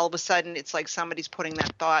be all of a sudden it's like somebody's putting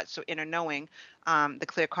that thought, so inner knowing, the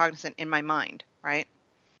clear cognizant, in my mind, right?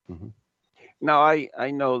 Mm-hmm. Now,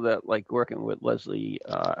 I know that, like, working with Leslie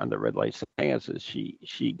on the Red Light Seances,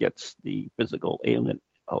 she gets the physical ailment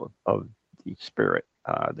of the spirit.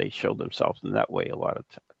 They show themselves in that way a lot of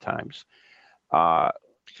times.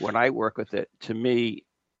 When I work with it, to me,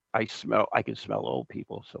 I can smell old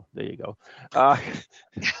people. So there you go. I'm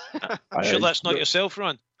sure that's not yourself,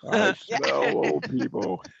 Ron. I smell old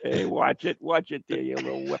people. Hey, watch it there, you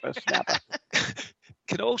little whippersnapper.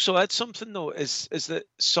 Can also add something though, is that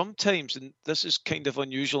sometimes, and this is kind of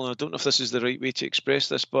unusual, and I don't know if this is the right way to express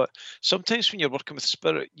this, but sometimes when you're working with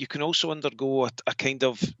spirit, you can also undergo a kind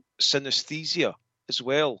of synesthesia as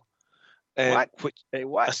well. What?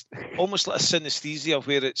 Almost like a synesthesia,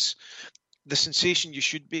 where it's the sensation you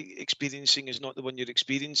should be experiencing is not the one you're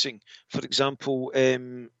experiencing. For example,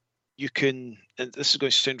 you can, and this is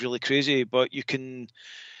going to sound really crazy, but you can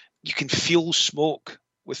feel smoke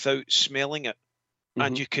without smelling it. Mm-hmm.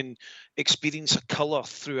 And you can experience a colour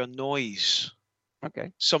through a noise.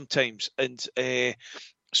 Okay. Sometimes. And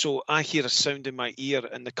so I hear a sound in my ear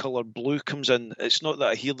and the colour blue comes in. It's not that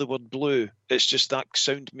I hear the word blue. It's just that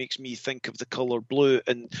sound makes me think of the colour blue.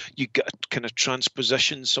 And you get a kind of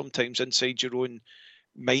transposition sometimes inside your own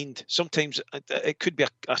mind. Sometimes it could be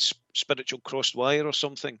a spiritual crossed wire or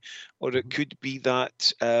something. Or it could be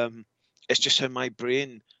that it's just how my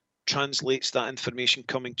brain translates that information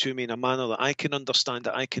coming to me in a manner that I can understand,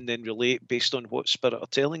 that I can then relate based on what spirit are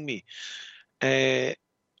telling me. Do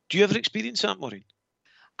you ever experience that, Maureen?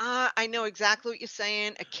 I know exactly what you're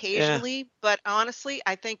saying occasionally, but honestly,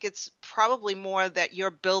 I think it's probably more that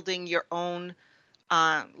you're building your own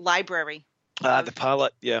library. The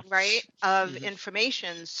palette, yeah. Right, of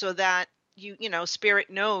information, so that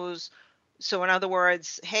spirit knows. So in other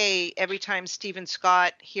words, hey, every time Stephen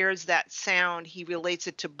Scott hears that sound, he relates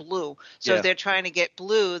it to blue. So if they're trying to get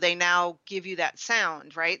blue, they now give you that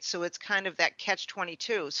sound, right? So it's kind of that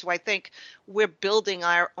catch-22. So I think we're building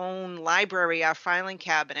our own library, our filing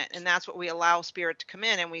cabinet, and that's what we allow spirit to come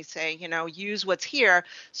in, and we say, use what's here.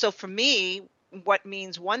 So for me, what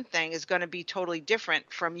means one thing is going to be totally different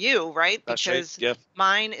from you, right? That's because right. Yeah.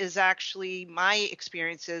 Mine is actually my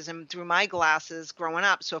experiences and through my glasses growing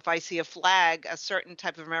up. So if I see a flag, a certain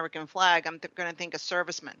type of American flag, I'm going to think of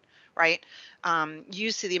servicemen, right?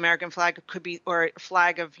 You see the American flag could be, or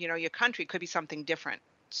flag of, your country could be something different.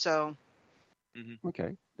 So.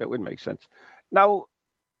 Okay, that would make sense. Now,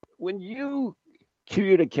 when you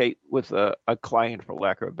communicate with a client, for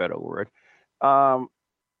lack of a better word, are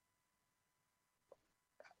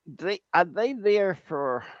they there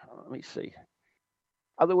for, let me see. In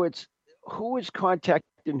other words, who is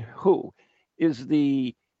contacting who? Is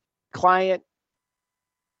the client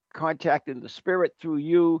contacting the spirit through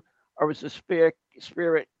you, or is the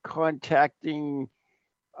spirit contacting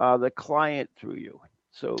the client through you.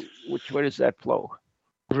 So which way does that flow?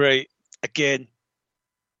 Right. Again,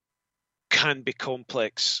 can be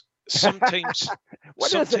complex. Sometimes.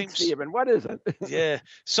 What is it, Stephen? What is it? Yeah.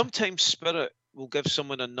 Sometimes spirit will give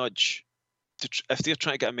someone a nudge if they're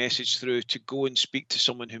trying to get a message through to go and speak to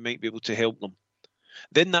someone who might be able to help them.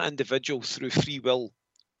 Then that individual, through free will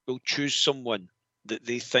choose someone that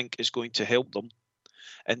they think is going to help them,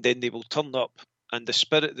 and then they will turn up, and the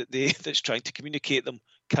spirit that's trying to communicate them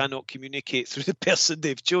cannot communicate through the person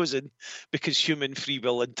they've chosen because human free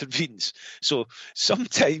will intervenes. So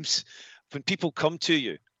sometimes when people come to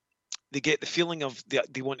you, they get the feeling of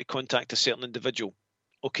they want to contact a certain individual.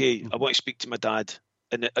 Okay, I want to speak to my dad.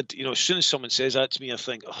 And, as soon as someone says that to me, I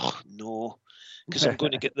think, oh, no, because I'm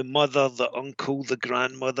going to get the mother, the uncle, the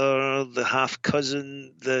grandmother, the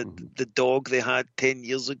half-cousin, the dog they had 10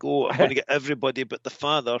 years ago. I'm going to get everybody but the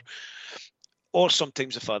father. Or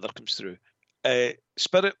sometimes the father comes through.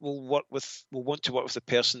 Spirit will want to work with the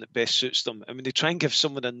person that best suits them. And when they try and give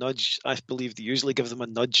someone a nudge, I believe they usually give them a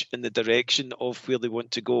nudge in the direction of where they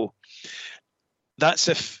want to go. That's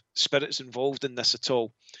if spirit's involved in this at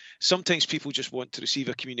all. Sometimes people just want to receive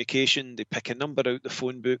a communication. They pick a number out the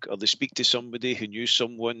phone book, or they speak to somebody who knew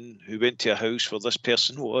someone who went to a house where this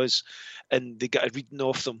person was, and they get a reading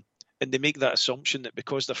off them. And they make that assumption that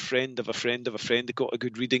because they're friend of a friend of a friend, they got a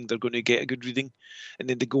good reading, they're going to get a good reading. And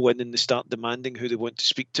then they go in and they start demanding who they want to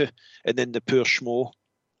speak to. And then the poor schmo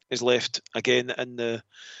is left again in the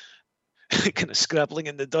kind of scrabbling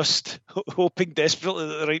in the dust, hoping desperately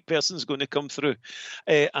that the right person's going to come through.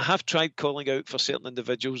 I have tried calling out for certain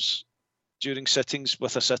individuals during sittings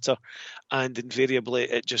with a sitter, and invariably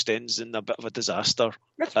it just ends in a bit of a disaster.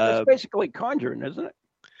 That's basically conjuring, isn't it?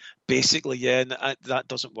 Basically, yeah, and that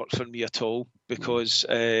doesn't work for me at all because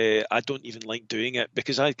I don't even like doing it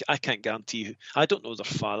because I can't guarantee. I don't know their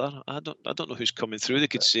father. I don't know who's coming through. They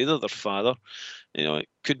could say they're their father. It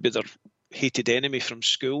could be their hated enemy from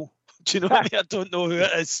school. Do you know what I mean? I don't know who it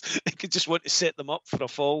is. I could just want to set them up for a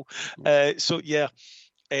fall. So yeah,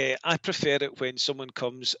 I prefer it when someone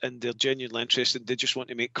comes and they're genuinely interested. They just want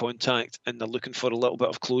to make contact and they're looking for a little bit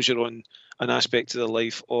of closure on an aspect of their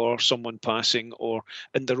life or someone passing,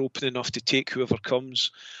 and they're open enough to take whoever comes.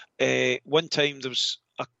 One time there was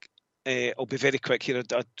I'll be very quick here.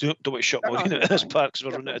 I don't want to shut Maureen out of this part because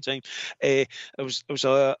we're running out of time. There was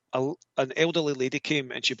an elderly lady came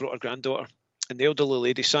and she brought her granddaughter. And the elderly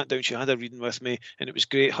lady sat down, she had a reading with me, and it was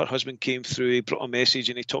great. Her husband came through, he brought a message,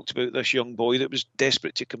 and he talked about this young boy that was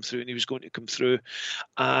desperate to come through, and he was going to come through.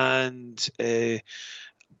 And that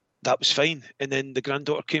was fine. And then the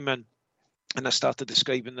granddaughter came in, and I started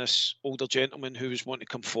describing this older gentleman who was wanting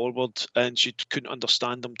to come forward, and she couldn't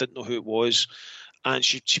understand him, didn't know who it was. And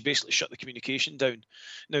she basically shut the communication down.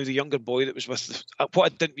 Now, the younger boy that was with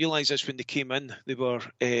what I didn't realise is when they came in, they were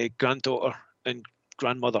granddaughter and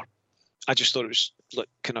grandmother. I just thought it was like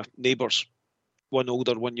kind of neighbours, one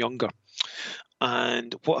older, one younger.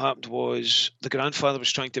 And what happened was the grandfather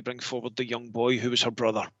was trying to bring forward the young boy who was her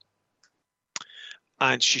brother.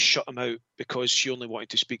 And she shut him out because she only wanted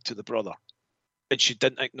to speak to the brother. And she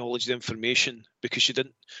didn't acknowledge the information because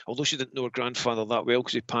although she didn't know her grandfather that well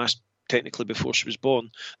because he passed technically before she was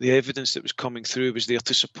born, the evidence that was coming through was there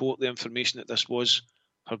to support the information that this was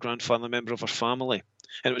her grandfather, a member of her family.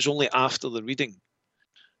 And it was only after the reading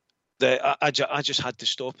that I just had to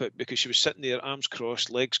stop it because she was sitting there, arms crossed,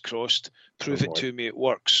 legs crossed, prove it to me, it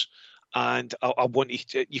works. And I wanted,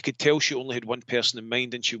 you could tell she only had one person in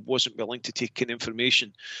mind and she wasn't willing to take in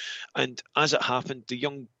information. And as it happened, the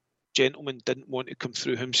young gentleman didn't want to come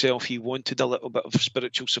through himself. He wanted a little bit of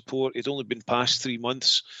spiritual support. He'd only been past 3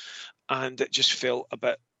 months and it just felt a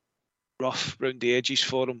bit rough around the edges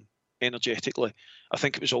for him energetically. I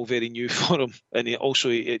think it was all very new for him, and it was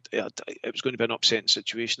going to be an upsetting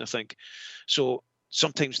situation, I think. So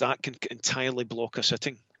sometimes that can entirely block a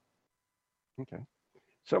sitting. Okay.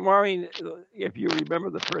 So Maureen, if you remember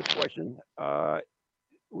the first question,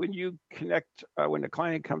 when you connect, when the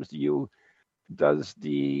client comes to you, does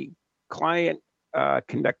the client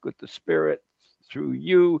connect with the spirit through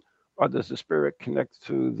you, or does the spirit connect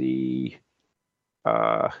through the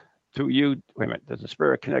through you? Wait a minute. Does the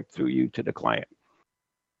spirit connect through you to the client?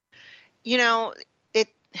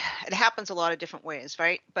 It happens a lot of different ways,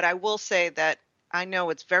 right? But I will say that I know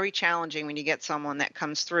it's very challenging when you get someone that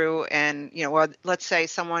comes through and, or let's say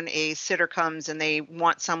a sitter comes and they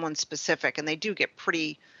want someone specific and they do get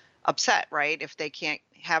pretty upset, right? If they can't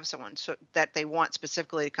have someone so that they want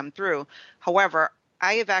specifically to come through. However,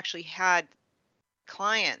 I have actually had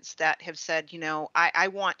clients that have said, I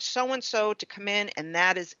want so-and-so to come in and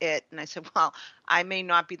that is it. And I said, well, I may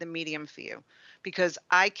not be the medium for you because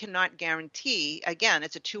I cannot guarantee, again,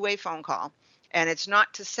 it's a two-way phone call, and it's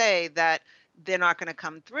not to say that they're not going to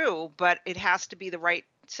come through, but it has to be the right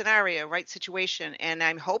scenario, right situation. And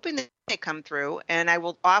I'm hoping that they come through, and I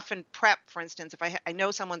will often prep, for instance, if I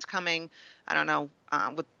know someone's coming, I don't know,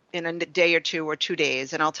 in a day or 2 or 2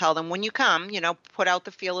 days, and I'll tell them, when you come, put out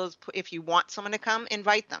the feelers. If you want someone to come,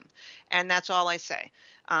 invite them. And that's all I say.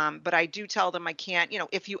 But I do tell them I can't,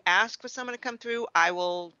 if you ask for someone to come through, I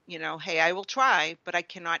will, hey, I will try, but I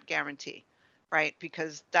cannot guarantee, right?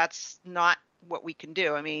 Because that's not what we can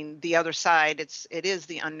do. I mean, the other side, it is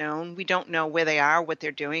the unknown. We don't know where they are, what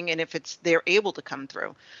they're doing, and if they're able to come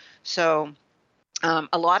through. So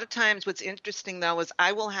a lot of times what's interesting though is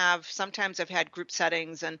sometimes I've had group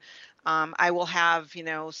settings, and I will have,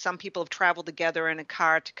 some people have traveled together in a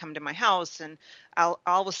car to come to my house, and all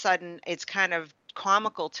of a sudden it's kind of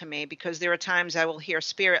comical to me, because there are times I will hear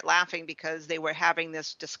spirit laughing because they were having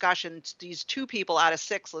this discussion. These 2 people out of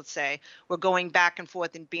 6, let's say, were going back and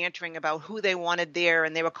forth and bantering about who they wanted there,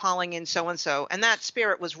 and they were calling in so-and-so, and that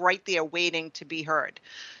spirit was right there waiting to be heard.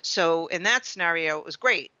 So in that scenario, it was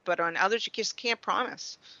great, but on others, you just can't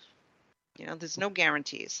promise. There's no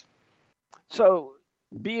guarantees. So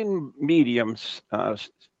being mediums,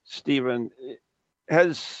 Stephen,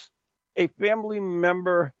 has a family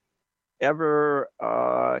member ever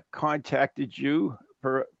contacted you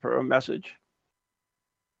for a message?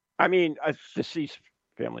 I mean, a deceased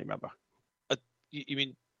family member. You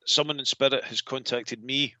mean someone in spirit has contacted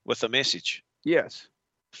me with a message? Yes.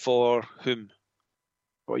 For whom?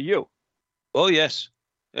 For you. Oh, yes.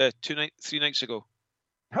 3 nights ago.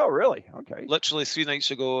 Oh, really? Okay. Literally 3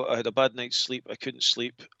 nights ago, I had a bad night's sleep. I couldn't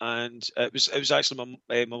sleep, and it was actually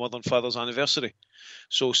my mother and father's anniversary.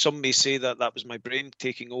 So some may say that was my brain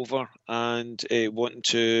taking over and wanting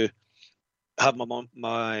to have my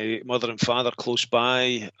mother and father close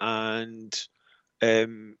by and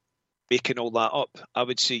making all that up. I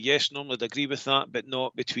would say yes, normally I'd agree with that, but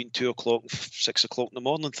not between 2 o'clock and 6 o'clock in the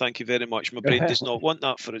morning. Thank you very much. My brain does not want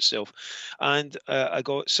that for itself. And I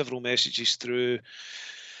got several messages through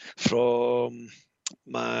from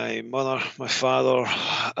my mother, my father,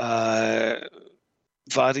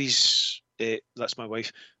 Vari's, that's my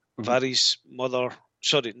wife, Vari's mother,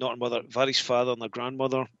 sorry, not her mother, Vari's father and her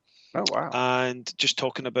grandmother. Oh, wow. And just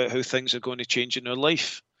talking about how things are going to change in her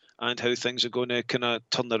life and how things are going to kind of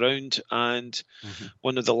turn around. And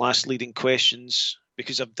one of the last leading questions,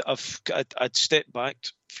 because I'd stepped back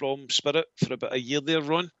from spirit for about a year there,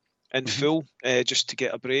 Ron, in full, just to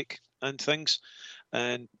get a break and things.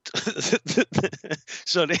 And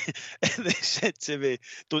sorry, they said to me,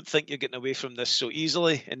 "Don't think you're getting away from this so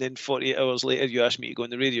easily." And then 48 hours later, you asked me to go on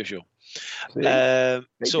the radio show.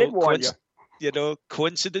 So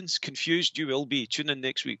coincidence, confused you will be. Tune in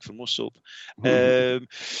next week for more soap. It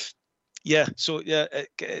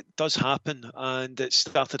does happen, and it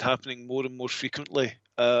started happening more and more frequently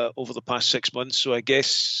over the past 6 months. So I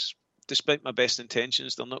guess, despite my best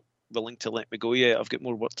intentions, they're not willing to let me go yet. I've got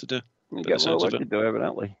more work to do. You got more work to do,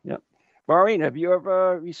 evidently. Yeah. Maureen, have you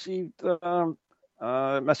ever received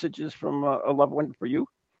messages from a loved one for you?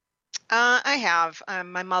 I have.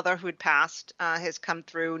 My mother, who had passed, has come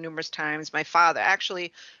through numerous times. My father,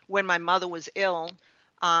 actually, when my mother was ill,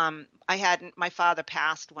 my father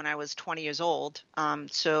passed when I was 20 years old.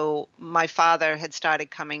 So my father had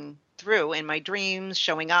started coming through in my dreams,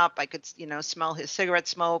 showing up. I could, smell his cigarette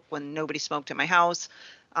smoke when nobody smoked in my house.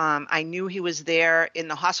 I knew he was there in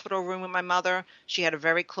the hospital room with my mother. She had a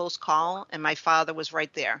very close call, and my father was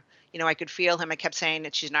right there. I could feel him. I kept saying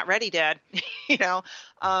that she's not ready, Dad,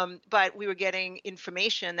 but we were getting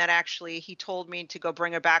information that actually he told me to go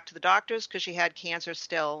bring her back to the doctors because she had cancer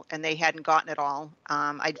still, and they hadn't gotten it all.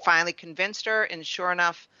 I'd finally convinced her, and sure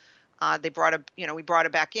enough, we brought her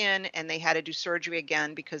back in, and they had to do surgery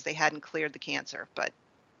again because they hadn't cleared the cancer. But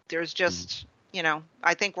there's just,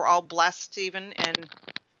 I think we're all blessed, Stephen, and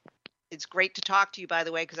it's great to talk to you, by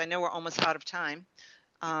the way, because I know we're almost out of time.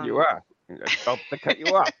 You are. I felt to cut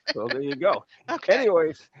you off. So there you go. Okay.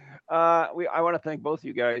 Anyways, I want to thank both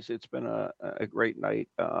you guys. It's been a great night.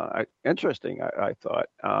 Interesting, I thought.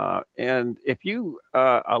 And if you,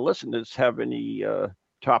 our listeners, have any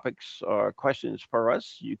topics or questions for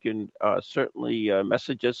us, you can certainly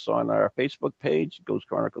message us on our Facebook page, Ghost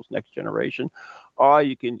Chronicles Next Generation, or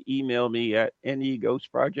you can email me at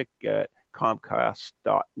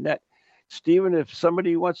neghostproject@comcast.net. Stephen, if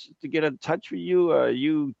somebody wants to get in touch with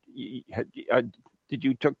you, did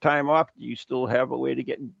you took time off? Do you still have a way to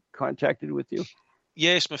get in contacted with you?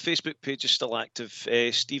 Yes, my Facebook page is still active.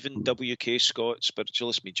 Stephen W.K. Scott,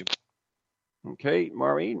 Spiritualist Medium. Okay,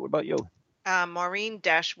 Maureen, what about you?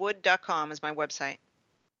 Maureen-wood.com is my website.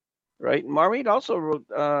 right? Maureen also wrote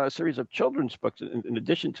a series of children's books in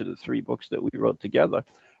addition to the 3 books that we wrote together,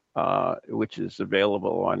 which is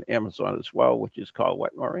available on Amazon as well, which is called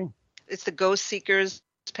what, Maureen? It's the Ghost Seekers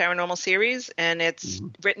Paranormal Series, and it's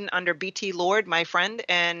written under B.T. Lord, my friend,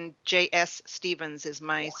 and J.S. Stevens is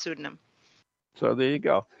my pseudonym. So there you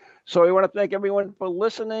go. So we want to thank everyone for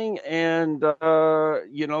listening, and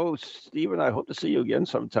Stephen, I hope to see you again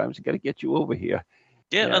sometimes. Got to get you over here.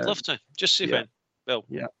 Yeah, I'd love to. Just see when. Well,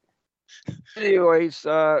 yeah. Anyways,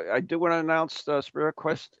 I do want to announce Spirit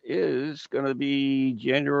Quest is going to be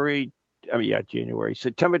January,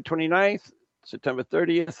 September 29th, September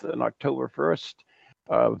 30th, and October 1st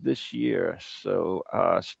of this year. So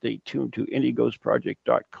stay tuned to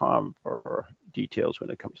IndieGhostProject.com for details when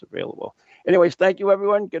it comes available. Anyways, thank you,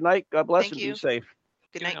 everyone. Good night. God bless and be safe.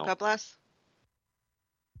 Good night. God bless.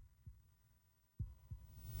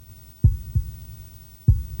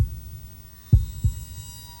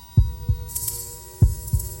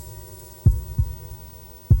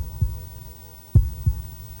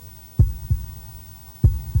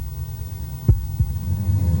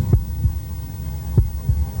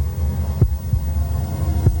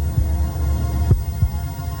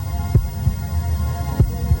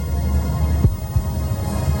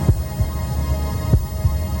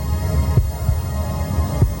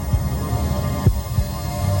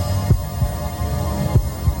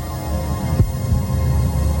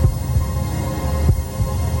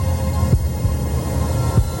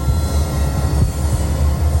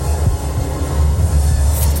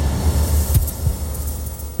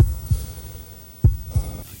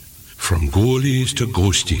 Ghoulies to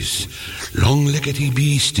ghosties, long-leggedy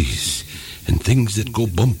beasties, and things that go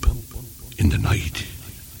bump in the night.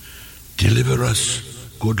 Deliver us,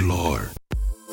 good Lord.